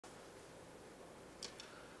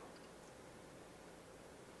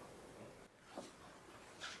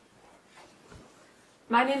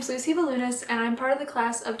My name's Lucy Valunas, and I'm part of the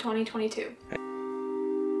class of 2022.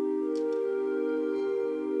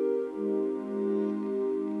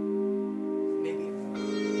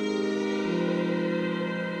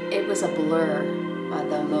 It was a blur,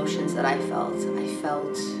 the emotions that I felt. I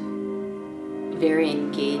felt very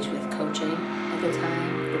engaged with coaching at the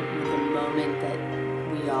time, the moment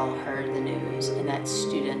that we all heard the news and that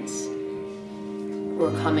students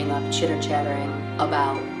were coming up chitter-chattering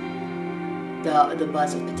about the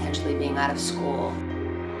buzz of potentially being out of school.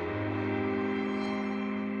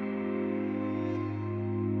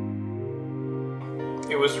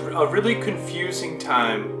 It was a really confusing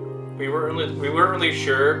time. We weren't really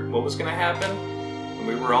sure what was going to happen, and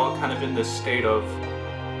we were all kind of in this state of,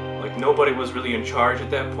 like, nobody was really in charge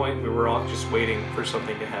at that point. We were all just waiting for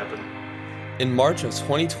something to happen. In March of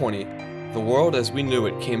 2020, the world as we knew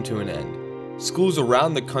it came to an end. Schools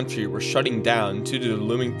around the country were shutting down due to the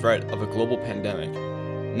looming threat of a global pandemic.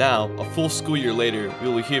 Now, a full school year later, we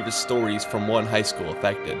will hear the stories from one high school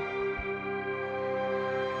affected.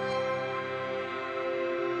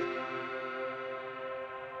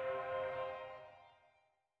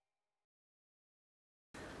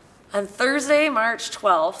 On Thursday, March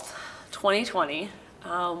 12th, 2020,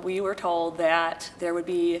 we were told that there would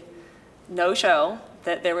be no show,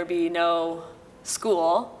 that there would be no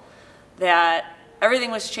school, that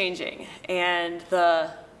everything was changing. And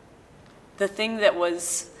the thing that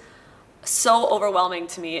was so overwhelming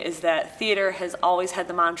to me is that theater has always had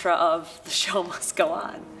the mantra of the show must go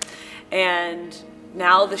on. And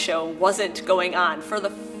now the show wasn't going on for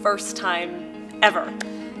the first time ever.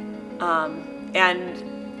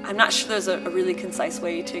 And I'm not sure there's a really concise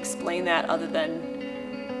way to explain that other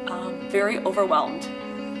than very overwhelmed.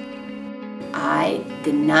 I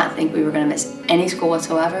did not think we were going to miss any school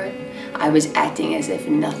whatsoever. I was acting as if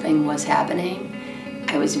nothing was happening.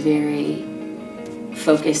 I was very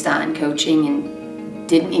focused on coaching and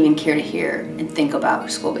didn't even care to hear and think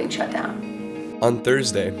about school being shut down. On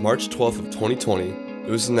Thursday, March 12th of 2020, it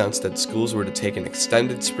was announced that schools were to take an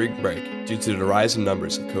extended spring break due to the rise in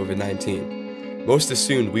numbers of COVID-19. Most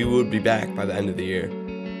assumed we would be back by the end of the year.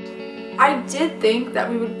 I did think that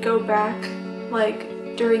we would go back like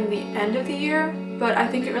during the end of the year, but I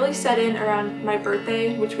think it really set in around my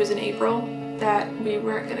birthday, which was in April, that we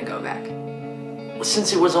weren't going to go back.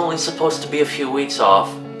 Since it was only supposed to be a few weeks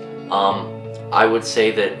off, I would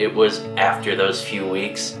say that it was after those few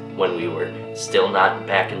weeks when we were still not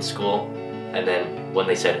back in school, and then when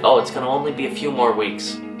they said, oh, it's going to only be a few more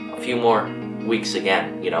weeks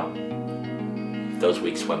again, you know. Those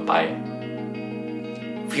weeks went by.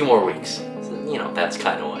 A few more weeks. So, you know, that's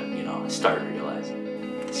kind of what, I started to realize.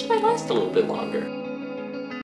 This might last a little bit longer.